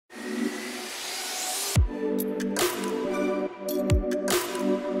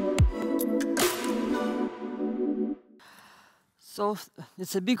So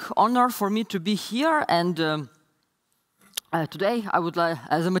it's a big honor for me to be here, and today I would like,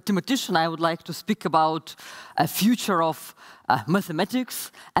 as a mathematician, I would like to speak about a future of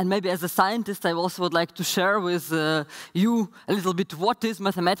mathematics, and maybe as a scientist I also would like to share with you a little bit what is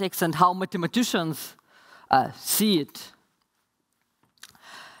mathematics and how mathematicians see it.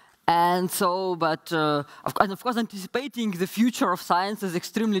 And so, of course, anticipating the future of science is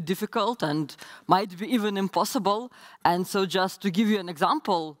extremely difficult and might be even impossible. And so just to give you an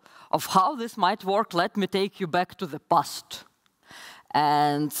example of how this might work, let me take you back to the past.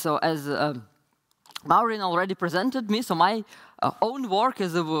 And so as Maryna already presented me, so my own work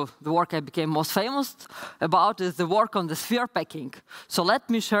is the work I became most famous about is the work on the sphere packing. So let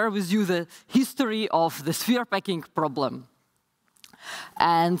me share with you the history of the sphere packing problem.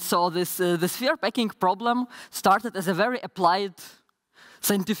 And so the sphere packing problem started as a very applied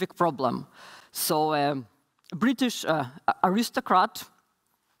scientific problem. So a British aristocrat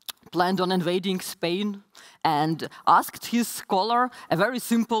planned on invading Spain and asked his scholar a very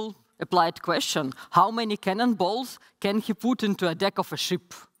simple applied question: how many cannonballs can he put into a deck of a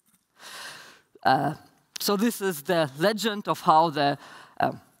ship? So this is the legend of how the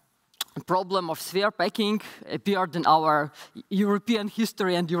problem of sphere packing appeared in our European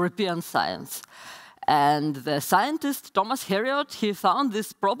history and European science. And the scientist Thomas Harriot, he found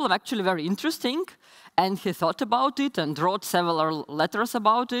this problem actually very interesting, and he thought about it and wrote several letters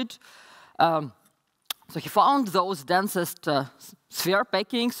about it. So he found those densest sphere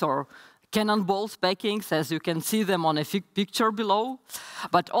packings or cannonballs packings, as you can see them on a picture below.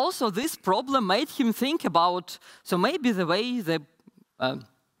 But also this problem made him think about, so maybe the way the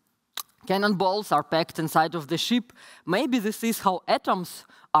cannonballs are packed inside of the ship, maybe this is how atoms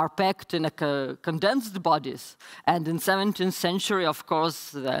are packed in condensed bodies. And in 17th century, of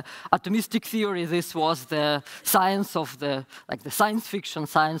course, the atomistic theory, this was the science of the science fiction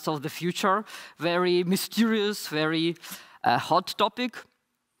science of the future, very mysterious, very hot topic.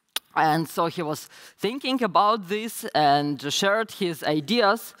 And so he was thinking about this and shared his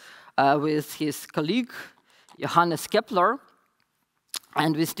ideas with his colleague, Johannes Kepler.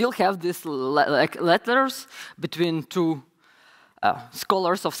 And we still have these letters between two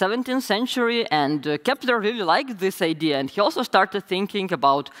scholars of 17th century, and Kepler really liked this idea, and he also started thinking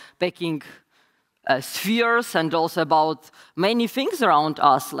about packing spheres and also about many things around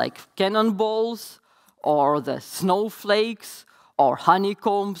us, like cannonballs, or the snowflakes, or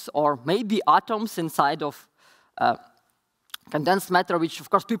honeycombs, or maybe atoms inside of condensed matter, which of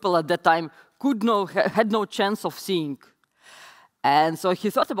course people at that time had no chance of seeing. And so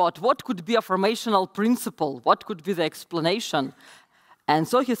he thought about what could be a formational principle, what could be the explanation. And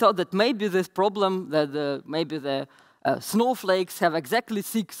so he thought that maybe this problem, that maybe the snowflakes have exactly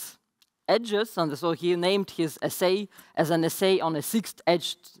 6 edges, and so he named his essay as an essay on a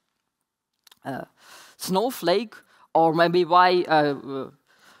 6-edged snowflake, or maybe why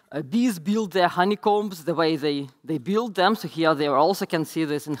bees build their honeycombs the way they build them. So here they also can see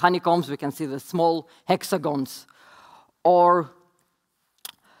this in honeycombs, we can see the small hexagons. Or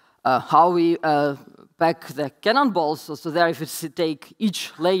how we pack the cannonballs. So there, if you take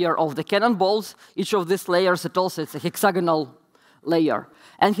each layer of the cannonballs, each of these layers, it's a hexagonal layer.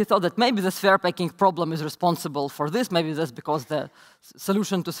 And he thought that maybe the sphere packing problem is responsible for this. Maybe that's because the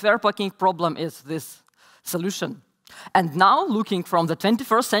solution to sphere packing problem is this solution. And now, looking from the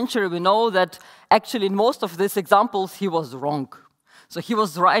 21st century, we know that actually in most of these examples he was wrong. So he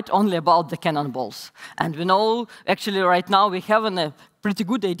was right only about the cannonballs. And we know, actually right now, we have a pretty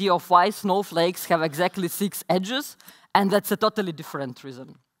good idea of why snowflakes have exactly 6 edges, and that's a totally different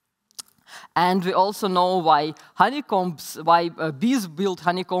reason. And we also know why honeycombs, why bees build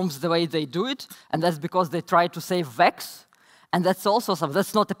honeycombs the way they do it, and that's because they try to save wax. And that's also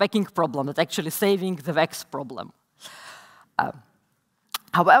that's not a packing problem, that's actually saving the wax problem.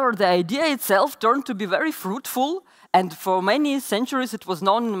 However, the idea itself turned to be very fruitful, and for many centuries it was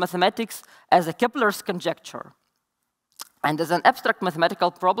known in mathematics as a Kepler's conjecture. And as an abstract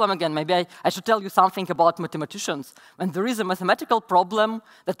mathematical problem, again, maybe I should tell you something about mathematicians. When there is a mathematical problem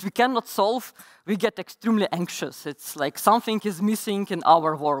that we cannot solve, we get extremely anxious. It's like something is missing in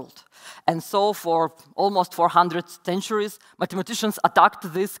our world. And so for almost 400 centuries, mathematicians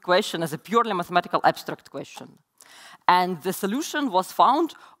attacked this question as a purely mathematical abstract question. And the solution was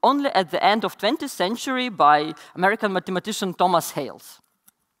found only at the end of 20th century by American mathematician Thomas Hales.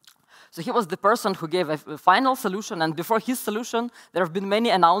 So he was the person who gave a final solution, and before his solution, there have been many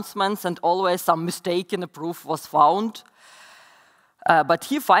announcements, and always some mistake in the proof was found. But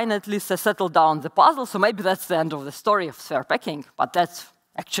he finally settled down the puzzle, so maybe that's the end of the story of sphere packing, but that's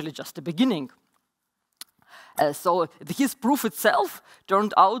actually just the beginning. So his proof itself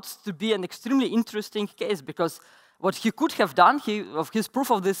turned out to be an extremely interesting case, because what he could have done, his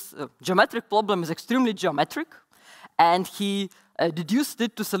proof of this geometric problem is extremely geometric, and he deduced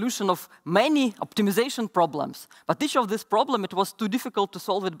it to solution of many optimization problems. But each of this problem, it was too difficult to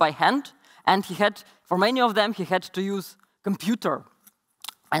solve it by hand, and for many of them, he had to use computer.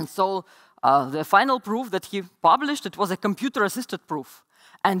 And so the final proof that he published, it was a computer-assisted proof.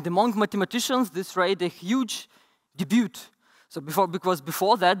 And among mathematicians, this raised a huge debate. So because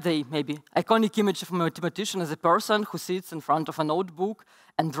before that, maybe iconic image of a mathematician as a person who sits in front of a notebook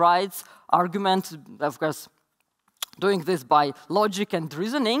and writes arguments, of course, doing this by logic and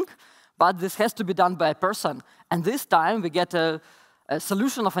reasoning, but this has to be done by a person. And this time, we get a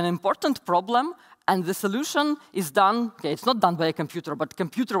solution of an important problem, and the solution is done, it's not done by a computer, but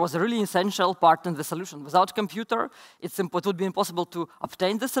computer was a really essential part in the solution. Without computer, it would be impossible to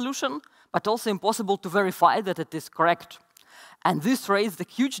obtain the solution, but also impossible to verify that it is correct. And this raised a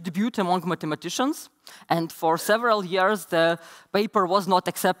huge debate among mathematicians, and for several years, the paper was not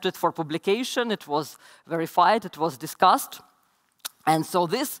accepted for publication. It was verified, it was discussed. And so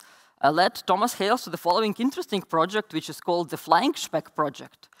this led Thomas Hales to the following interesting project, which is called the Flying Speck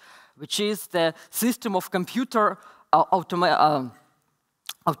project, which is the system of computer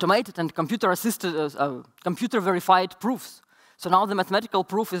automated and computer-assisted, computer-verified proofs. So now the mathematical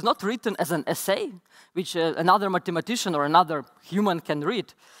proof is not written as an essay, which another mathematician or another human can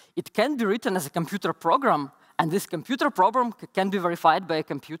read. It can be written as a computer program, and this computer program can be verified by a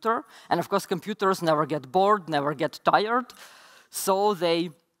computer. And of course, computers never get bored, never get tired. So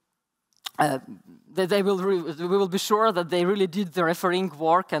we will be sure that they really did the refereeing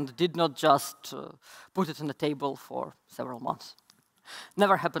work and did not just put it on the table for several months.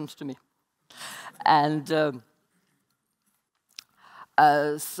 Never happened to me. And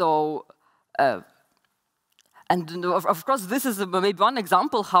of course, this is maybe one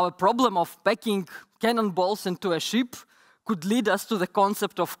example how a problem of packing cannonballs into a ship could lead us to the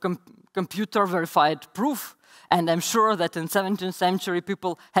concept of computer-verified proof. And I'm sure that in 17th century,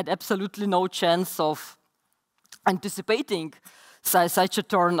 people had absolutely no chance of anticipating such a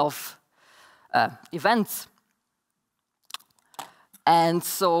turn of events. And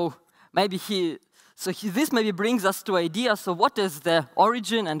so maybe this maybe brings us to idea. So what is the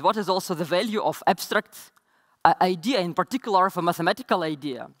origin and what is also the value of abstract idea, in particular of a mathematical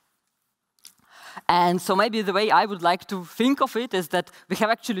idea? And so maybe the way I would like to think of it is that we have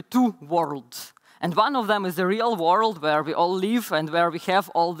actually two worlds. And one of them is the real world where we all live and where we have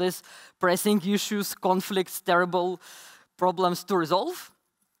all these pressing issues, conflicts, terrible problems to resolve.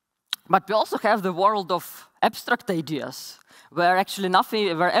 But we also have the world of abstract ideas, where actually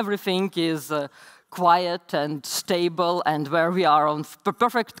where everything is quiet and stable and where we are on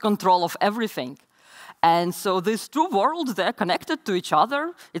perfect control of everything. And so these two worlds, they're connected to each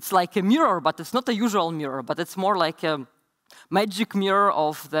other. It's like a mirror, but it's not a usual mirror, but it's more like a magic mirror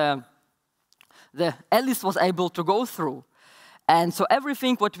of the Alice was able to go through. And so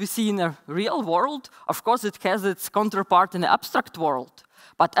everything what we see in the real world, of course, it has its counterpart in the abstract world.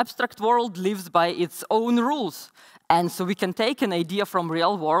 But abstract world lives by its own rules. And so we can take an idea from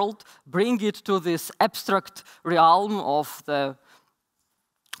real world, bring it to this abstract realm of a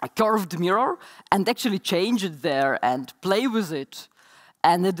curved mirror, and actually change it there and play with it.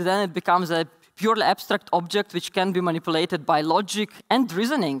 And then it becomes a purely abstract object which can be manipulated by logic and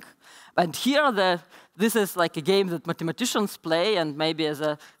reasoning. And here, this is like a game that mathematicians play, and maybe as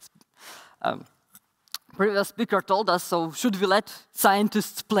a previous speaker told us, so should we let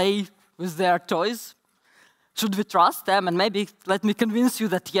scientists play with their toys? Should we trust them? And maybe let me convince you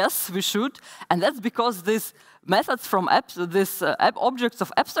that yes, we should. And that's because these methods from objects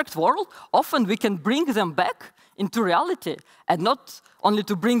of abstract world, often we can bring them back into reality. And not only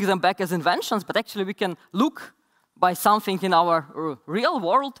to bring them back as inventions, but actually we can look by something in our real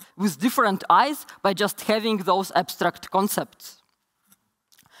world with different eyes by just having those abstract concepts.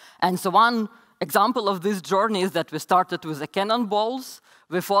 And so one example of this journey is that we started with the cannonballs.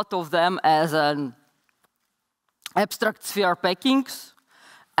 We thought of them as an abstract sphere packings.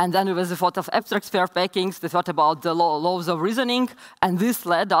 And then with the thought of abstract sphere packings, we thought about the laws of reasoning. And this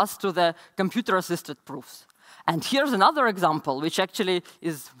led us to the computer-assisted proofs. And here's another example, which actually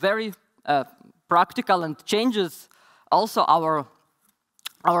is very practical and changes also our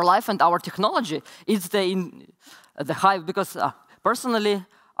life and our technology. It's the hive, because personally,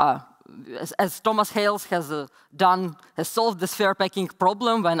 as Thomas Hales has solved the sphere packing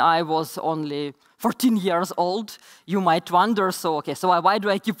problem when I was only 14 years old, you might wonder, so why do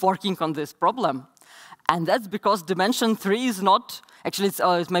I keep working on this problem? And that's because dimension 3 is not, actually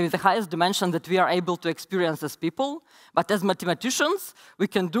it's maybe the highest dimension that we are able to experience as people. But as mathematicians, we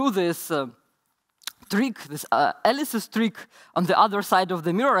can do this trick, this Alice's trick on the other side of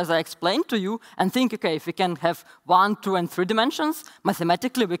the mirror, as I explained to you, and think, okay, if we can have 1, 2, and 3 dimensions,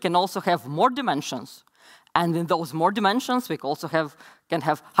 mathematically we can also have more dimensions. And in those more dimensions, we also can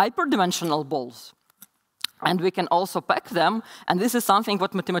have hyperdimensional balls. And we can also pack them, and this is something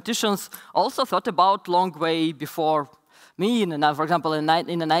what mathematicians also thought about long way before me. For example, in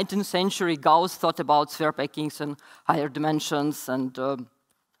the 19th century, Gauss thought about sphere packings and higher dimensions, and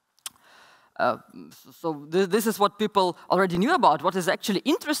so this is what people already knew about. What is actually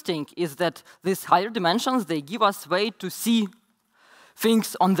interesting is that these higher dimensions, they give us way to see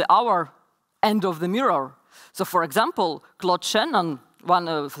things on the other end of the mirror. So for example, Claude Shannon, one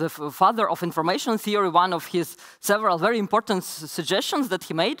of the father of information theory, one of his several very important suggestions that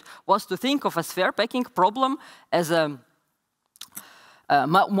he made was to think of a sphere packing problem as a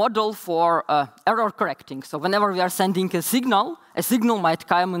model for error correcting. So whenever we are sending a signal might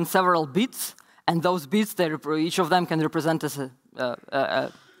come in several bits, and those bits, each of them can represent as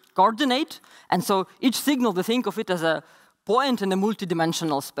a coordinate. And so each signal, we think of it as a point in a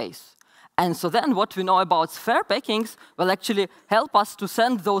multidimensional space. And so then what we know about sphere packings will actually help us to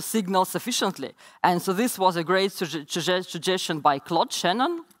send those signals efficiently. And so this was a great suggestion by Claude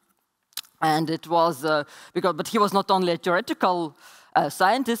Shannon. And it was, but he was not only a theoretical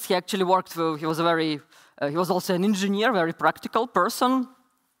scientist, he actually worked, he was also an engineer, very practical person.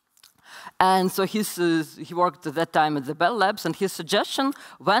 And so he worked at that time at the Bell Labs, and his suggestion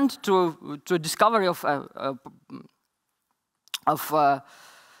went to a discovery of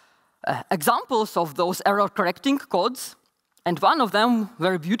examples of those error-correcting codes. And one of them,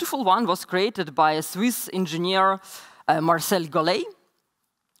 very beautiful one, was created by a Swiss engineer, Marcel Golay,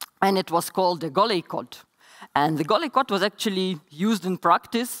 and it was called the Golay code. And the Golay code was actually used in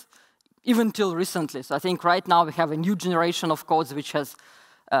practice even till recently. So I think right now we have a new generation of codes which has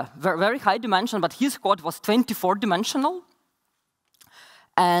very high dimension, but his code was 24-dimensional.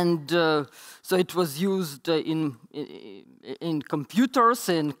 And so it was used in computers,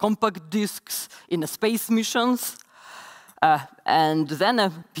 in compact disks, in space missions. And then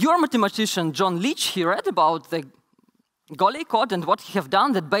a pure mathematician, John Leach, he read about the Golay code and what he have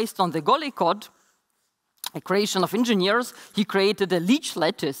done, that based on the Golay code, a creation of engineers, he created a Leach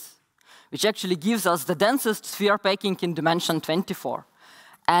lattice, which actually gives us the densest sphere packing in dimension 24.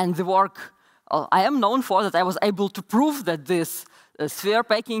 And the work I am known for, that I was able to prove that this sphere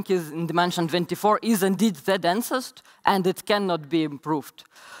packing is in dimension 24 is indeed the densest, and it cannot be improved.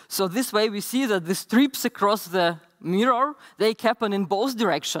 So this way we see that the strips across the mirror, they happen in both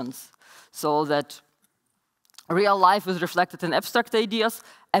directions, so that real life is reflected in abstract ideas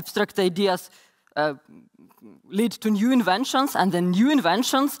lead to new inventions, and then new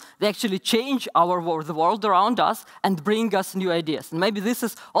inventions, they actually change the world around us and bring us new ideas. And maybe this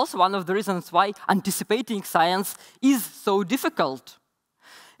is also one of the reasons why anticipating science is so difficult.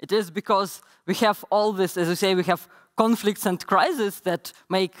 It is because we have all this, as we say, we have conflicts and crises that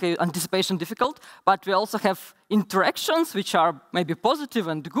make anticipation difficult, but we also have interactions which are maybe positive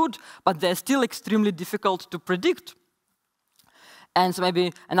and good, but they're still extremely difficult to predict. And so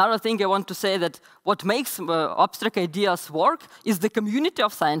maybe another thing I want to say, that what makes abstract ideas work is the community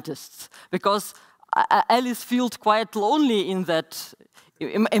of scientists, because Alice felt quite lonely in that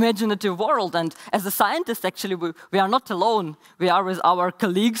imaginative world. And as a scientist, actually, we are not alone. We are with our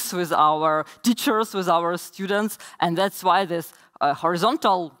colleagues, with our teachers, with our students, and that's why this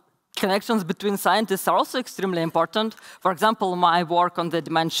horizontal connections between scientists are also extremely important. For example, my work on the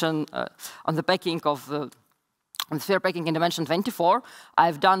dimension, on the packing of sphere packing in dimension 24,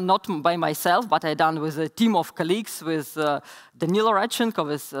 I've done not by myself, but I've done with a team of colleagues, with Danilo Radchenko,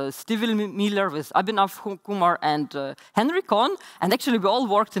 with Steve Miller, with Abhinav Kumar, and Henry Kohn. And actually, we all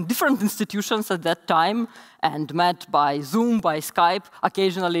worked in different institutions at that time and met by Zoom, by Skype,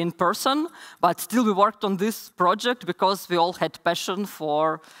 occasionally in person. But still, we worked on this project because we all had passion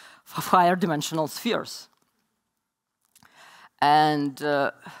for higher dimensional spheres. And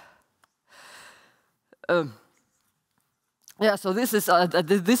yeah, so this is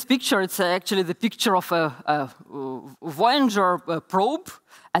this picture. It's actually the picture of a Voyager probe,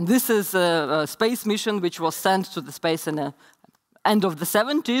 and this is a space mission which was sent to the space in the end of the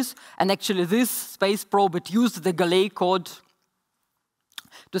 70s. And actually, this space probe, it used the Golay code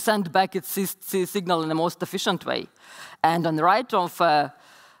to send back its signal in the most efficient way. And on the right of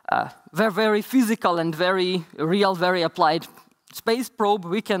very, very physical and very real, very applied space probe,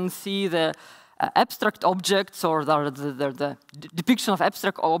 we can see the abstract objects, or the depiction of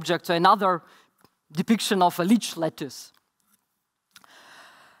abstract objects. So another depiction of a leech lettuce.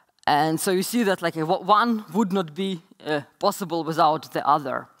 And so you see that like one would not be possible without the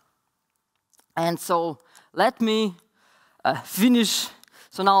other. And so let me finish.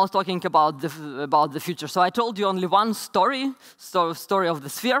 So now I was talking about the future. So I told you only one story of the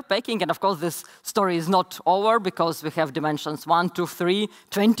sphere packing, and of course this story is not over because we have dimensions 1, 2, 3,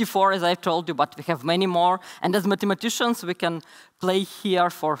 24 as I've told you, but we have many more. And as mathematicians we can play here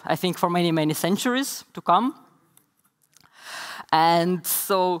for, I think, for many, many centuries to come. And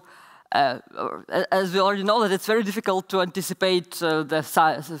so, as we already know, that it's very difficult to anticipate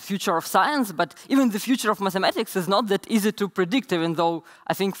the future of science, but even the future of mathematics is not that easy to predict, even though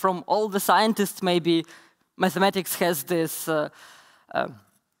I think from all the scientists, maybe mathematics has this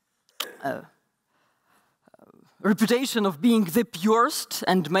reputation of being the purest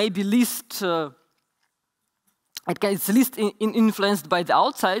and maybe least it's least influenced by the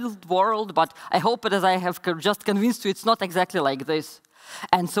outside world, but I hope that as I have just convinced you, it's not exactly like this.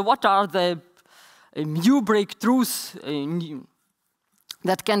 And so what are the new breakthroughs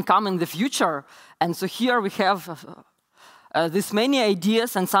that can come in the future? And so here we have these many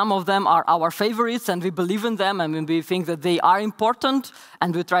ideas, and some of them are our favorites, and we believe in them, and we think that they are important,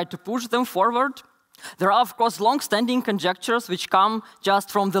 and we try to push them forward. There are, of course, long-standing conjectures which come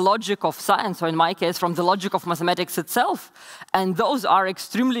just from the logic of science, or in my case, from the logic of mathematics itself. And those are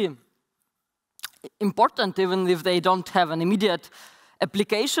extremely important, even if they don't have an immediate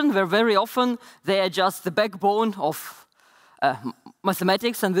application, where very often they are just the backbone of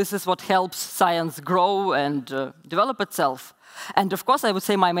mathematics, and this is what helps science grow and develop itself. And of course, I would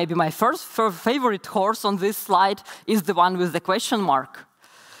say maybe my first favorite horse on this slide is the one with the question mark.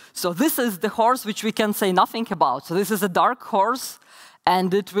 So this is the horse which we can say nothing about. So this is a dark horse,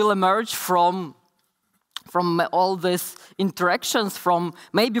 and it will emerge from all these interactions,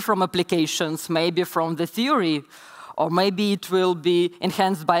 maybe from applications, maybe from the theory, or maybe it will be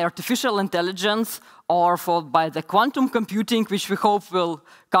enhanced by artificial intelligence or by the quantum computing, which we hope will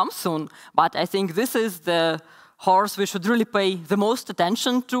come soon. But I think this is the horse we should really pay the most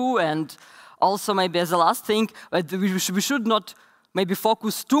attention to. And also maybe as a last thing, we should not maybe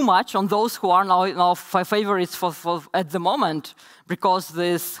focus too much on those who are now favorites at the moment, because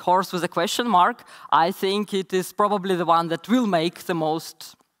this horse with a question mark, I think it is probably the one that will make the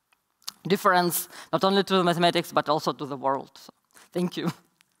most difference, not only to the mathematics, but also to the world. So, thank you.